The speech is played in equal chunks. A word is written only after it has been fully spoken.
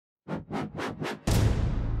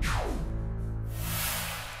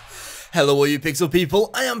Hello all you Pixel people,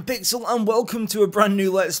 I am Pixel and welcome to a brand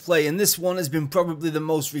new Let's Play, and this one has been probably the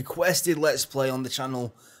most requested Let's Play on the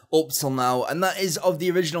channel up till now, and that is of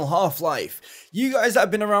the original Half-Life. You guys that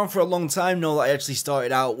have been around for a long time know that I actually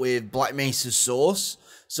started out with Black Mesa's Source,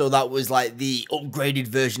 so that was like the upgraded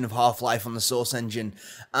version of Half-Life on the Source engine,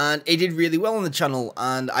 and it did really well on the channel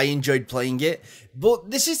and I enjoyed playing it.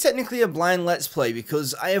 But this is technically a blind Let's Play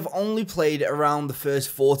because I have only played around the first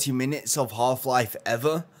 40 minutes of Half-Life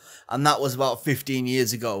ever. And that was about 15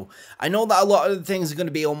 years ago. I know that a lot of the things are going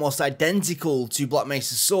to be almost identical to Black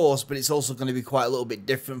Mesa's Source, but it's also going to be quite a little bit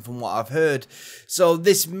different from what I've heard. So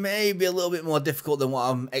this may be a little bit more difficult than what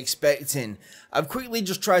I'm expecting. I've quickly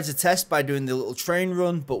just tried to test by doing the little train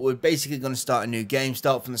run, but we're basically going to start a new game,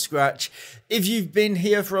 start from the scratch. If you've been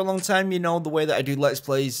here for a long time, you know the way that I do Let's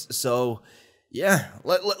Plays. So yeah,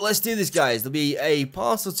 let's do this, guys. There'll be a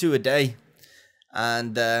part or two a day,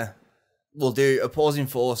 and we'll do Opposing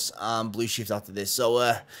Force and Blue Shift after this.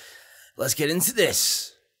 So, let's get into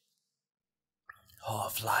this.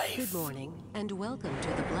 Half-Life. Good morning, and welcome to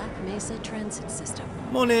the Black Mesa Transit System.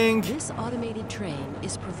 Morning. This automated train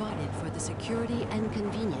is provided for the security and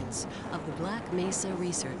convenience of the Black Mesa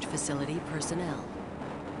Research Facility personnel.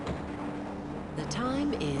 The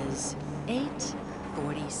time is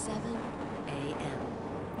 8:47 a.m.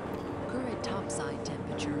 Current topside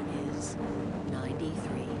temperature is 93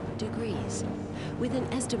 degrees, with an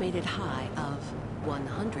estimated high of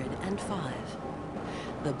 105.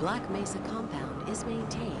 The Black Mesa compound is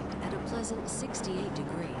maintained at a pleasant 68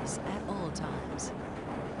 degrees at all times.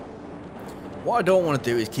 What I don't want to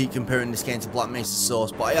do is keep comparing this game to Black Mesa's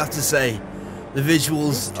Source, but I have to say, the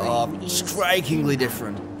visuals are strikingly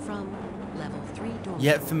different. From level 3 dormitories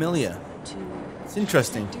Yet familiar. to It's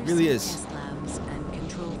interesting, it really is. test labs and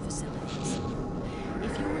control facilities.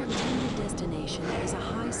 If your intended destination is a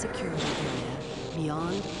high security area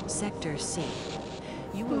beyond Sector C,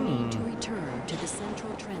 you will need to return to the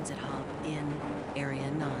Central Transit Hub in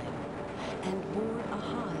Area 9 and board a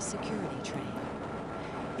high security train.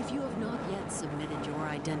 If you have not yet submitted your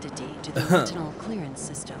identity to the retinal clearance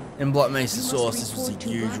system, In Black Mesa's you Source, must this was a report to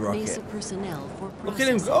huge Black Mesa rocket. personnel for Look at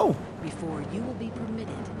him go! before you will be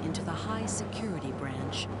permitted into the high security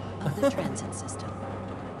branch of the transit system.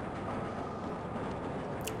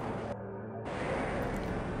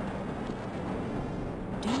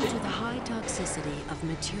 Due to the high toxicity of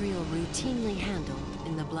material routinely handled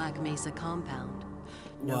in the Black Mesa compound,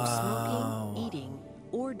 no Wow. smoking, eating,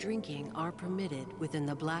 or drinking are permitted within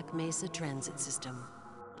the Black Mesa transit system.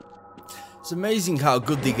 It's amazing how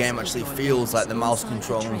good the game actually feels, like the mouse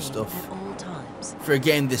control and stuff. At all times. For a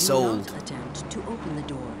game this Do old. not attempt to open the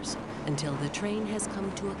doors until the train has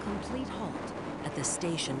come to a complete halt at the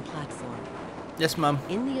station platform. Yes, ma'am.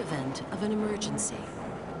 In the event of an emergency,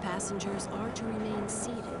 passengers are to remain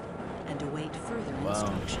seated and await further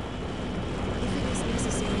instruction. If it is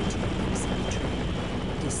necessary to exit the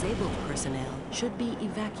train, disabled personnel should be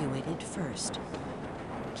evacuated first.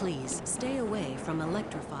 Please stay away from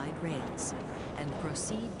electrified rails and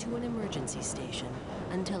proceed to an emergency station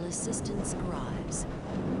until assistance arrives.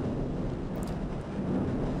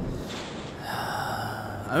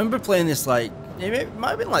 I remember playing this like, it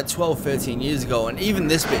might have been like 12, 13 years ago, and even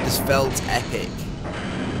this bit just felt epic.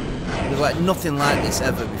 There's like nothing like this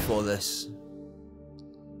ever before this.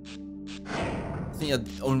 I think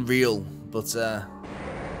unreal, but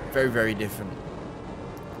very, very different.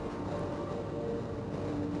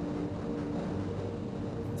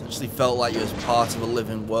 It actually felt like you was part of a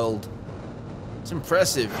living world. It's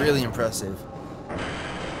impressive, really impressive.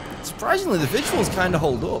 Surprisingly, the visuals kind of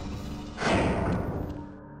hold up.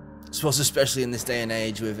 I suppose especially in this day and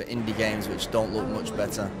age with indie games which don't look much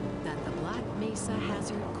better. That the Black Mesa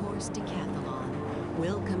Hazard Course Decathlon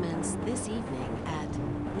will commence this evening at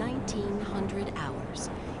 1900 hours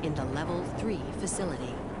in the Level 3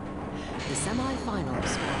 facility. The semifinals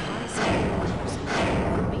for high security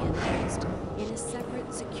personnel will be announced in a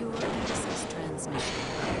separate secure access transmission.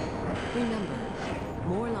 Remember,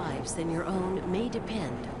 more lives than your own may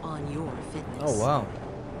depend on your fitness. Oh wow.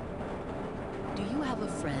 Do you have a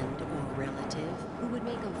friend or relative who would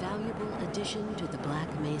make a valuable addition to the Black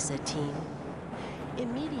Mesa team?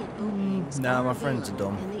 Immediate openings Nah, are my friends are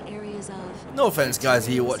available dumb. in the areas of No offense, guys,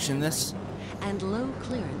 are you watching this? and low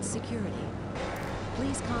clearance security.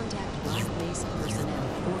 Please contact Black Mesa personnel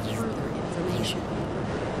for further information.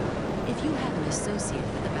 If you have an associate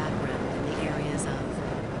with a background in the areas of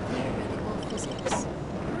theoretical physics,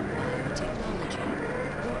 biotechnology,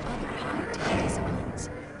 or other high-tech disciplines,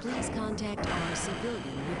 please contact our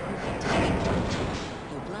civilian recruitment division.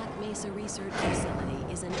 The Black Mesa Research Facility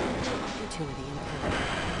is an equal opportunity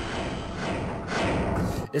employer.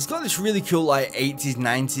 It's got this really cool like 80s,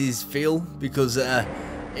 90s feel because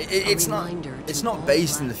it's not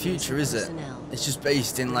based in the future, is it? It's just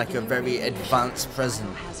based in like a very advanced present.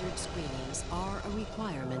 Hazard screenings are a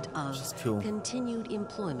requirement of Cool. continued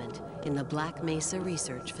employment in the Black Mesa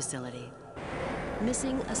Research Facility.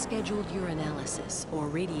 Missing a scheduled urinalysis or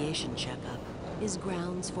radiation checkup is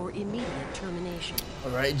grounds for immediate termination.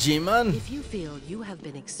 Alright, G-Man. If you feel you have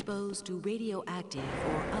been exposed to radioactive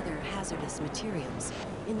or other hazardous materials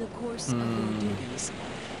in the course of your duties,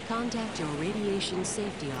 contact your radiation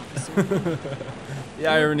safety officer. The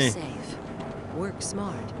irony. Work safe. Work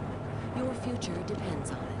smart. Your future depends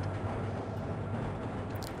on it.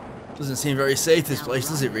 Doesn't seem very safe, this Now place,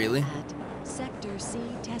 does it arrive really? At Sector C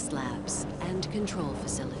test labs and control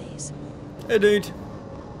facilities. Hey, dude.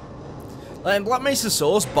 Like in Black Mesa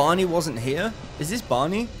Source, Barney wasn't here. Is this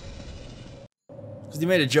Barney? Because he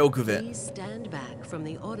made a joke of it. Please stand back from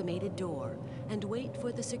the automated door and wait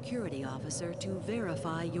for the security officer to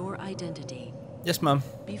verify your identity. Yes, ma'am.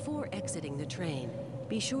 Before exiting the train,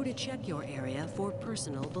 be sure to check your area for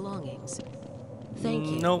personal belongings. Thank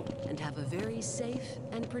you, Nope. and have a very safe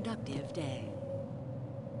and productive day.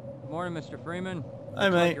 Morning, Mr. Freeman. Hi,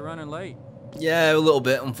 Looks like mate. you're running late. Yeah, a little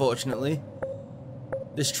bit, unfortunately.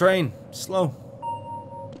 This train, slow.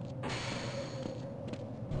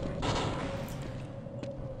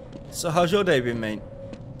 So how's your day been, mate?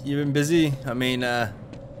 You been busy? I mean,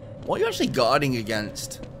 what are you actually guarding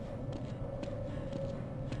against?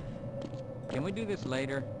 Can we do this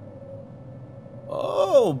later?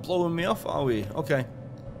 Oh, blowing me off, are we? Okay.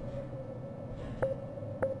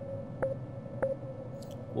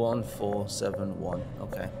 1471.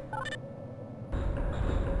 Okay.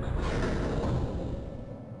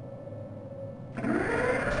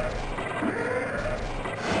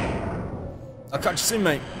 I'll catch you soon,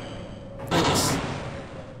 mate. Thanks.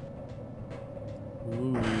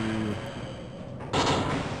 Ooh.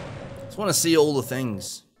 Just want to see all the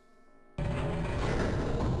things.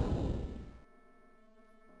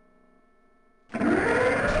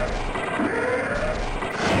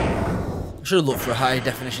 I should have looked for a high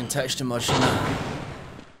definition texture mod, shouldn't I?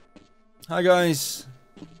 Hi guys.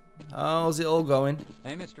 How's it all going?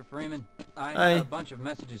 Hey, Mr. Freeman. I Hey. have a bunch of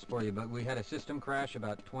messages for you, but we had a system crash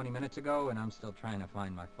about 20 minutes ago, and I'm still trying to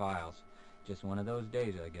find my files. Just one of those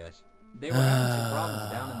days, I guess. They were having some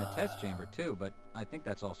problems down in the test chamber, too, but I think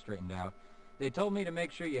that's all straightened out. They told me to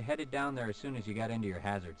make sure you headed down there as soon as you got into your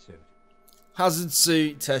hazard suit. Hazard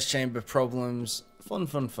suit, test chamber problems. Fun,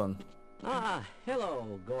 fun, fun. Ah,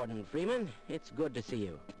 hello, Gordon Freeman. It's good to see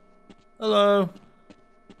you. Hello.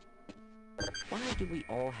 Why do we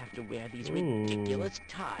all have to wear these ridiculous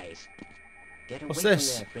ties? Get away What's from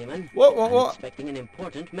this? there, Freeman. What, I'm expecting an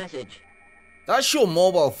important message. That's your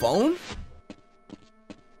mobile phone?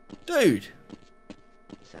 Dude,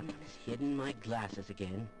 Someone has hidden my glasses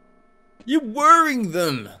again. you're wearing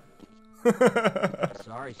them.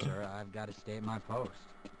 Sorry, sir. I've got to stay at my post.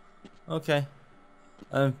 Okay.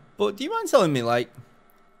 But do you mind telling me, like,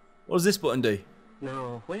 what does this button do?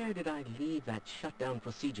 Now, where did I leave that shutdown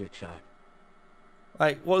procedure chart?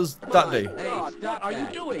 Like, what does that do? My God, what are you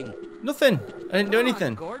doing? Nothing. I didn't do Come on,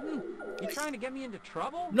 anything. Gordon? You trying to get me into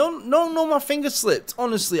trouble? No, my finger slipped.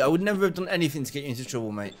 Honestly, I would never have done anything to get you into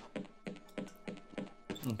trouble, mate.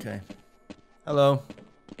 Okay. Hello.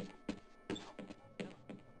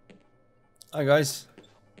 Hi, guys.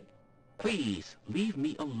 Please, leave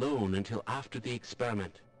me alone until after the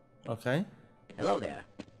experiment. Okay. Hello there.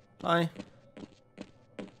 Hi.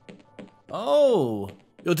 Oh,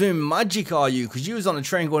 you're doing magic, are you? Because you was on a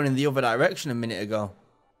train going in the other direction a minute ago.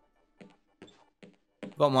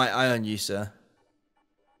 Got my eye on you, sir.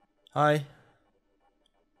 Hi.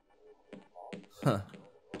 Huh.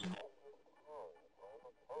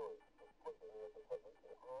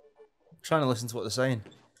 Trying to listen to what they're saying.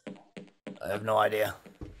 I have no idea.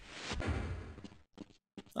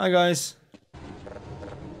 Hi, guys.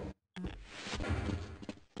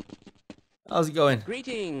 How's it going?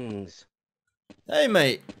 Greetings. Hey,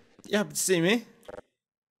 mate. You happy to see me?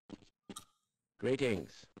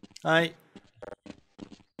 Greetings. Hi.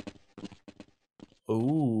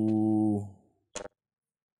 Ooh.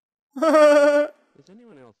 Is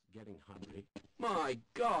anyone else getting hungry? My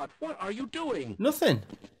God, what are you doing? Nothing.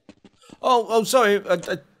 Oh, sorry. I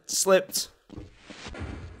slipped.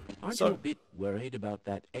 Aren't you a bit worried about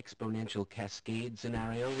that exponential cascade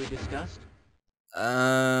scenario we discussed?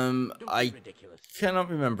 Don't be I ridiculous. cannot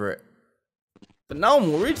remember it. But now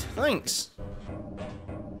I'm worried. Thanks.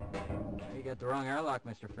 You got the wrong airlock,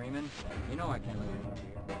 Mr. Freeman. You know I can't let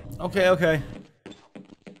you here. Okay.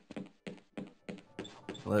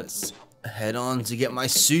 Let's head on to get my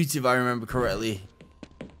suit if I remember correctly.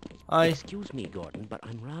 Excuse me, Gordon, but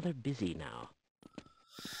I'm rather busy now.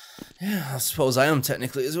 Yeah, I suppose I am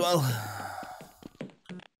technically as well.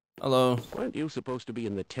 Hello. Weren't you supposed to be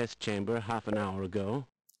in the test chamber half an hour ago?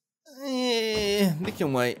 They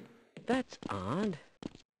can wait. That's odd.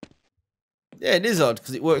 Yeah, it is odd,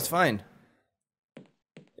 because it works fine.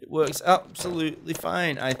 It works absolutely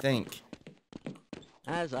fine, I think.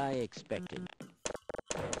 As I expected.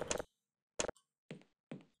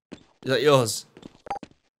 Is that yours?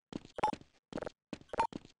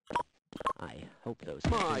 I hope those...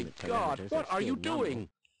 My God, what are you doing?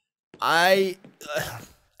 The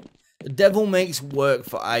devil makes work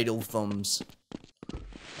for idle thumbs.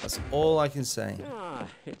 That's all I can say. Ah,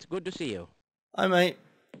 it's good to see you. Hi, mate.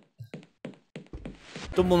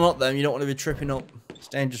 Double knot them, you don't want to be tripping up. It's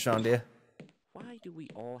dangerous around here. Why do we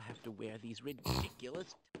all have to wear these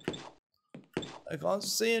ridiculous... I can't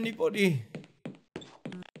see anybody.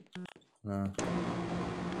 No.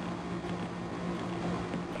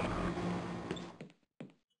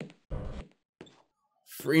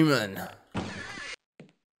 Freeman.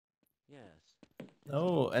 Yes.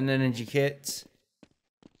 Oh, an energy kit.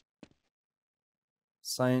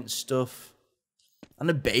 Science stuff. And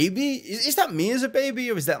a baby? Is that me as a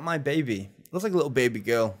baby or is that my baby? Looks like a little baby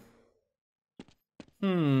girl.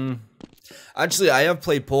 Actually, I have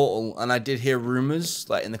played Portal and I did hear rumors,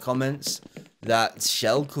 like in the comments, that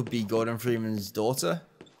Shell could be Gordon Freeman's daughter.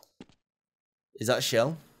 Is that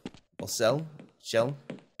Shell? Or Cell? Shell?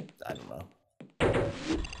 I don't know.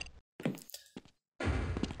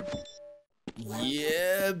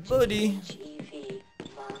 Yeah, buddy.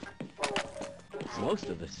 Most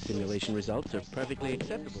of the simulation results are perfectly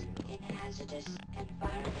acceptable, you know.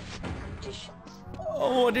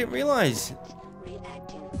 Oh, I didn't realize.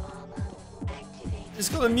 It's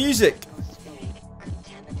got the music.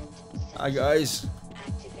 Hi, guys.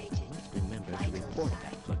 Must remember to report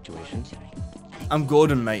that fluctuation. I'm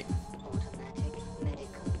Gordon, mate.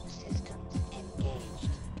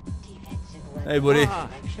 Hey, buddy. Ah,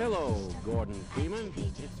 hello, Gordon Freeman.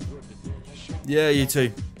 It's good to see you. Yeah, you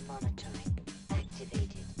too.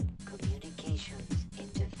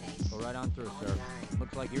 Go right on through, sir.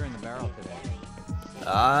 Looks like you're in the barrel today.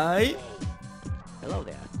 Hi. Hello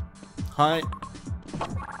there. Hi.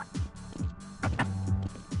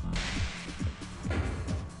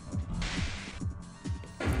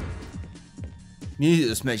 Music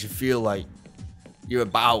just makes you feel like you're a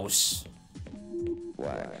boss.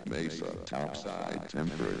 Black Mesa topside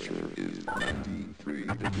temperature is 93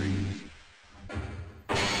 degrees.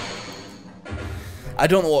 I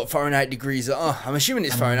don't know what Fahrenheit degrees are. I'm assuming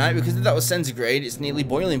it's Fahrenheit because if that was centigrade, it's nearly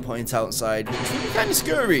boiling point outside, which would be kind of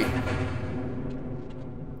scary.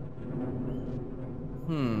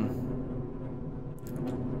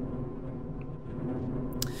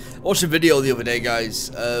 I watched a video the other day, guys,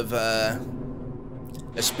 of a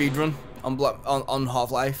speedrun on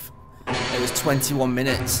Half-Life. It was 21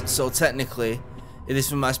 minutes, so technically, if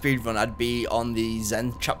this was my speedrun, I'd be on the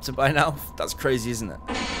Zen chapter by now. That's crazy, isn't it?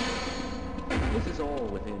 This is all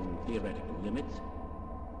within theoretical limits.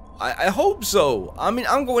 I hope so. I mean,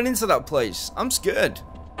 I'm going into that place. I'm scared.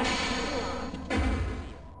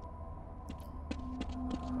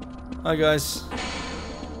 Hi, guys.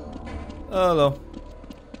 Hello.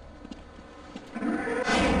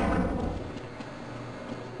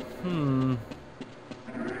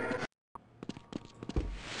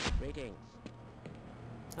 Greetings.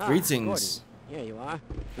 Greetings. Gordon, here you are.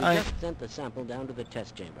 We Hi. just sent the sample down to the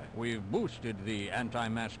test chamber. We've boosted the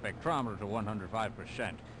anti-mass spectrometer to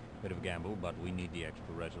 105%. Bit of a gamble, but we need the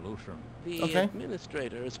extra resolution. The Okay.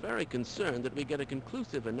 administrator is very concerned that we get a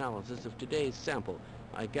conclusive analysis of today's sample.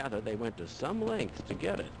 I gather they went to some lengths to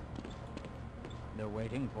get it. They're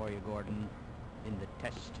waiting for you, Gordon, in the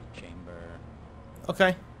test chamber.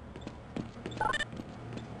 Okay.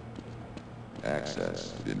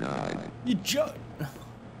 Access denied. You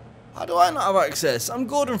How do I not have access? I'm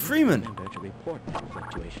Gordon Freeman. Remember to report that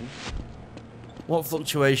fluctuation. What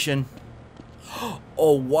fluctuation?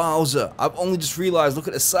 Oh, wowzer. I've only just realized, look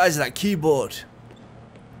at the size of that keyboard.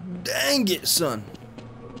 Dang it, son.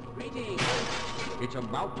 Greetings. It's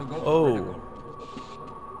about to go Oh. critical.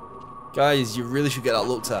 Guys, you really should get that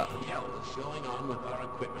looked at. What the hell is going on with our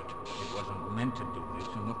equipment? It wasn't meant to do this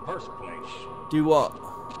in the first place. Do what?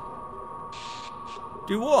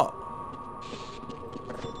 Do what?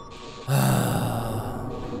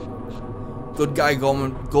 Good guy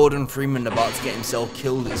Gordon Freeman about to get himself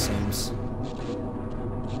killed, it seems.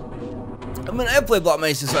 I mean, I play Black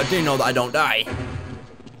Mesa, so I do know that I don't die.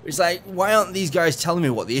 It's like, why aren't these guys telling me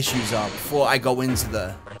what the issues are before I go into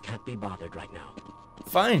the... I can't be bothered right now.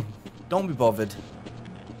 Fine. Don't be bothered.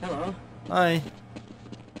 Hello. Hi.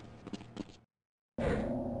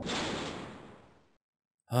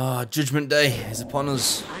 Ah, Judgment Day is upon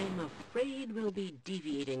us. I'm afraid we'll be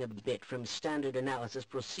deviating a bit from standard analysis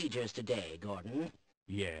procedures today, Gordon.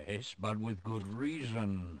 Yes, but with good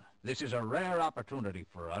reason. This is a rare opportunity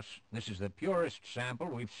for us. This is the purest sample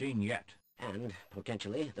we've seen yet. And,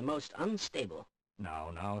 potentially, the most unstable.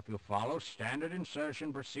 Now, if you follow standard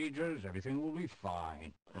insertion procedures, everything will be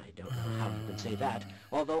fine. I don't know how you can say that,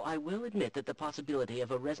 although I will admit that the possibility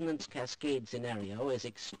of a resonance cascade scenario is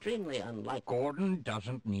extremely unlikely. Gordon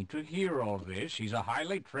doesn't need to hear all this. He's a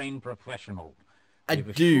highly trained professional. I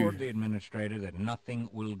We've do. assured the administrator that nothing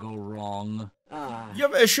will go wrong. You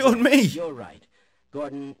haven't assured me. You're right.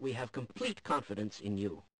 Gordon, we have complete confidence in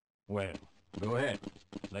you. Well, go ahead.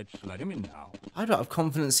 Let's let him in now. I don't have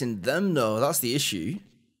confidence in them, though. That's the issue.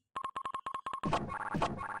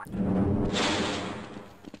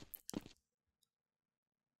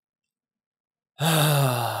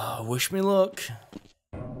 Wish me luck.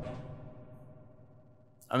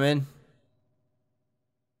 I'm in.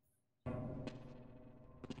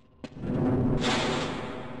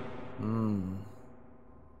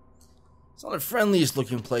 It's not the friendliest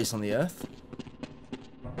looking place on the earth.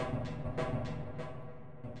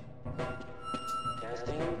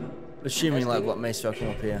 Testing. Assuming like Black Mesa come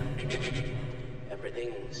up here.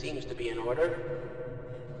 Everything seems to be in order.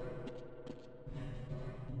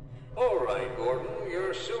 All right, Gordon.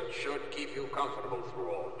 Your suit should keep you comfortable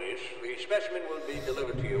through all this. The specimen will be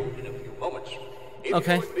delivered to you in a few moments. If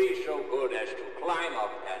Okay. you would be so good as to climb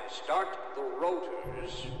up and start the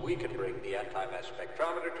rotors, we can bring the anti-mass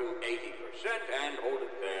spectrometer to 80% and hold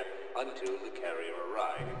it there until the carrier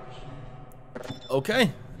arrives.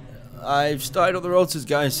 Okay. I've started up the rotors,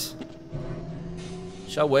 guys.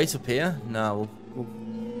 Shall I wait up here? No.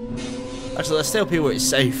 Actually, let's stay up here where it's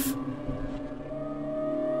safe.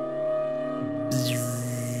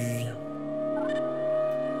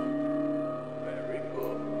 Very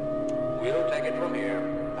good. We'll take it from here.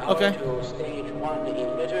 Power Okay. to stage 1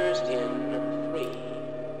 emitters in 3,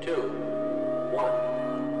 2, 1.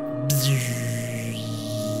 I'm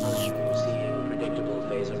seeing predictable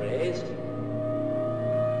phase arrays.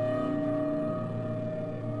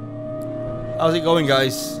 How's it going,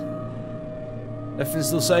 guys? Everything's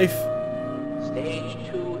still safe? Stage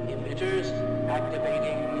 2 emitters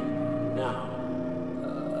activating now.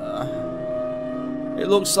 It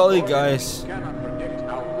looks solid, guys. We cannot predict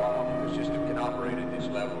how long the system can operate at this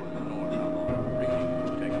level, nor how long the reading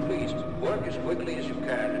will take. Please, work as quickly as you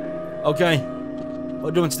can. Okay.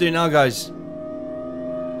 What do you want to do now, guys?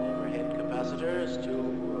 Overhead capacitors to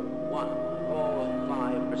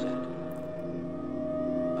 105%.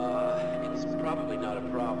 It's probably not a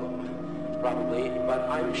problem. Probably, but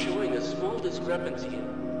I'm showing a small discrepancy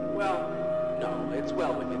in... Well, no, it's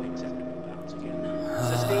well within acceptable bounds again.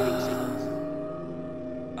 Sustaining sequence.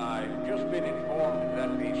 I've just been informed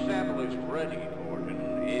that the sample is ready,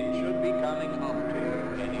 Gordon. It should be coming up to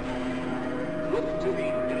you any moment. Look to the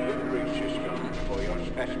delivery system for your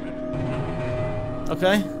specimen.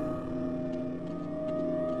 Okay.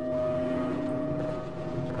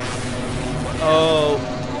 Oh.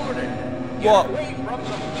 Gordon, What? get away from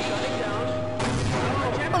them. Shutting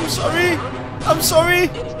down. I'm sorry. I'm sorry.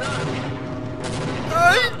 It's not.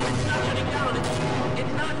 I- It's not shutting down.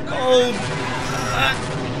 It's not. Oh.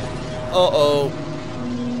 Uh-oh.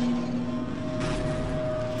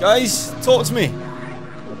 Guys, talk to me.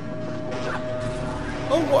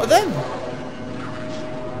 Oh, what are them?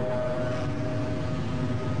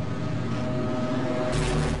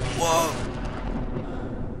 Whoa.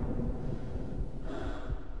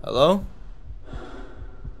 Hello?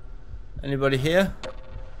 Anybody here?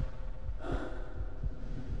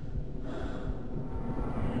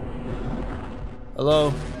 Hello?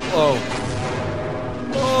 Whoa.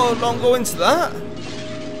 Oh, don't go into that.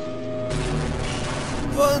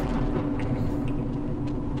 What?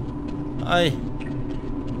 Hi.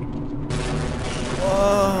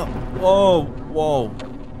 Whoa. Whoa. Whoa.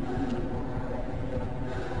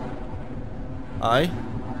 Hi.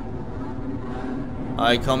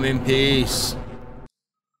 I come in peace.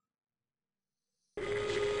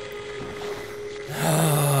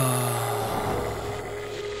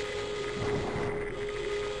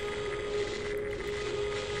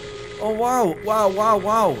 Oh wow,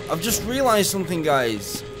 wow. I've just realised something,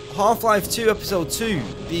 guys. Half-Life 2 Episode 2,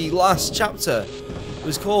 the last chapter,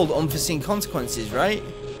 was called Unforeseen Consequences, right?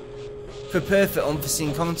 Prepare for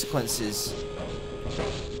unforeseen consequences.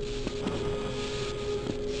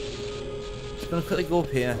 Just gonna quickly go up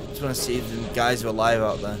here. Just wanna see if the guys are alive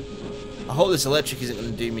out there. I hope this electric isn't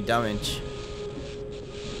gonna do me damage.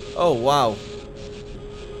 Oh wow.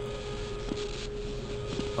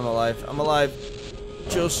 I'm alive.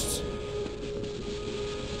 Just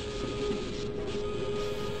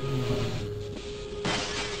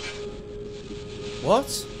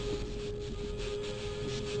What?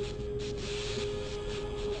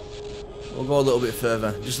 We'll go a little bit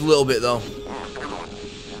further. Just a little bit, though.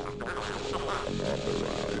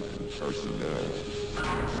 Unauthorized personnel.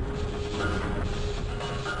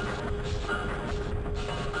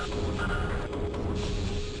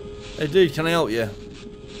 Hey, dude, can I help you?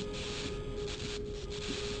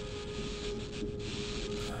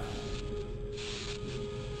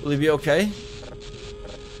 Will he be okay?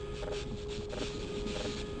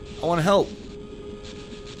 I want to help.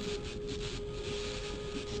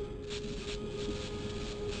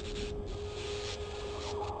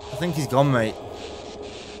 I think he's gone, mate.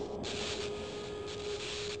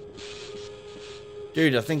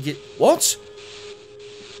 Dude, I think it... What?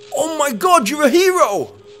 Oh my god, you're a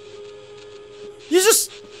hero!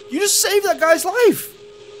 You just saved that guy's life!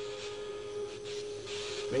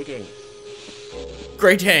 Greetings.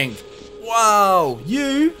 Great hang. Wow,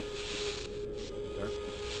 you...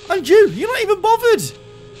 And you're not even bothered!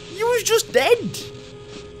 You was just dead!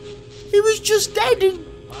 He was just dead and...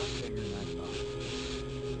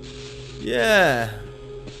 Yeah.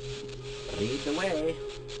 Lead the way.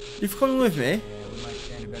 You've come with me? Yeah, we might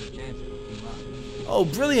stand a better chance if we team up. Oh,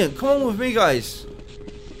 brilliant. Come on with me, guys.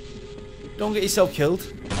 Don't get yourself killed.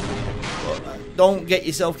 Don't get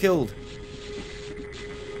yourself killed.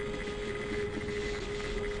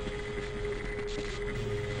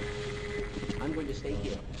 I'm going to stay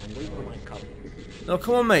here and wait for my colleagues. No,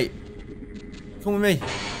 come on, mate. Come with me.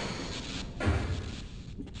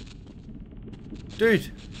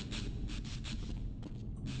 Dude.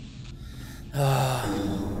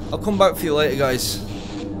 I'll come back for you later, guys.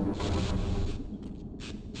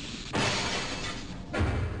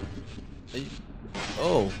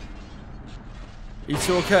 Oh. Are you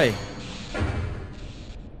two okay?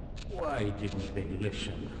 Why didn't they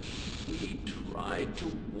listen? We tried to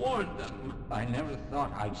warn them. I never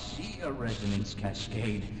thought I'd see a resonance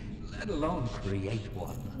cascade, let alone create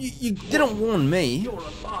one. You didn't warn me. You're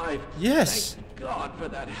alive. Yes. Thank God for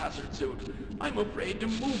that hazard suit. I'm afraid to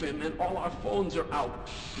move him and all our phones are out.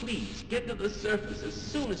 Please, get to the surface as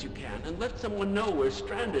soon as you can and let someone know we're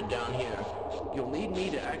stranded down here. You'll need me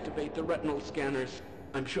to activate the retinal scanners.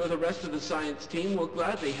 I'm sure the rest of the science team will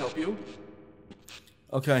gladly help you.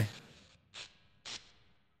 Okay.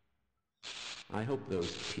 I hope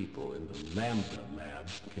those people in the Lambda lab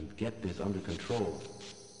can get this under control.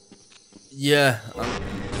 Yeah.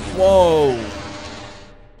 Whoa.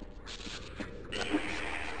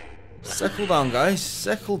 Settle down, guys.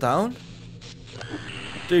 Settle down.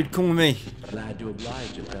 Dude, come with me. Glad to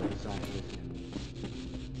oblige you, fellow scientists.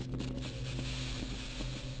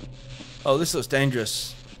 Oh, this looks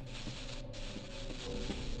dangerous.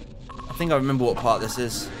 I think I remember what part this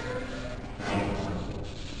is.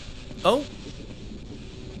 Oh.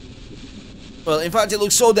 Well, in fact, it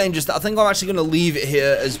looks so dangerous that I think I'm actually going to leave it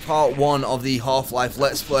here as part 1 of the Half-Life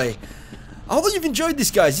Let's Play. I hope that you've enjoyed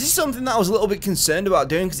this, guys. This is something that I was a little bit concerned about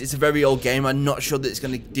doing because it's a very old game. I'm not sure that it's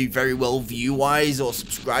going to do very well view-wise or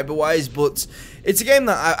subscriber-wise, but it's a game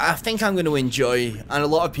that I think I'm going to enjoy, and a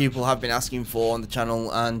lot of people have been asking for on the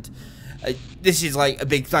channel, and this is like a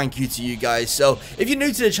big thank you to you guys. So if you're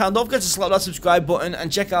new to the channel, don't forget to slap that subscribe button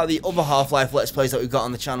and check out the other Half-Life Let's Plays that we've got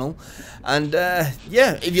on the channel. And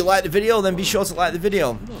yeah, if you like the video, then be sure to like the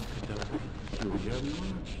video.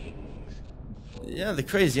 Yeah, they're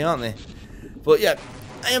crazy, aren't they? But yeah,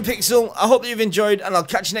 I am Pixel. I hope that you've enjoyed, and I'll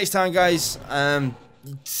catch you next time, guys.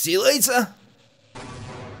 See you later.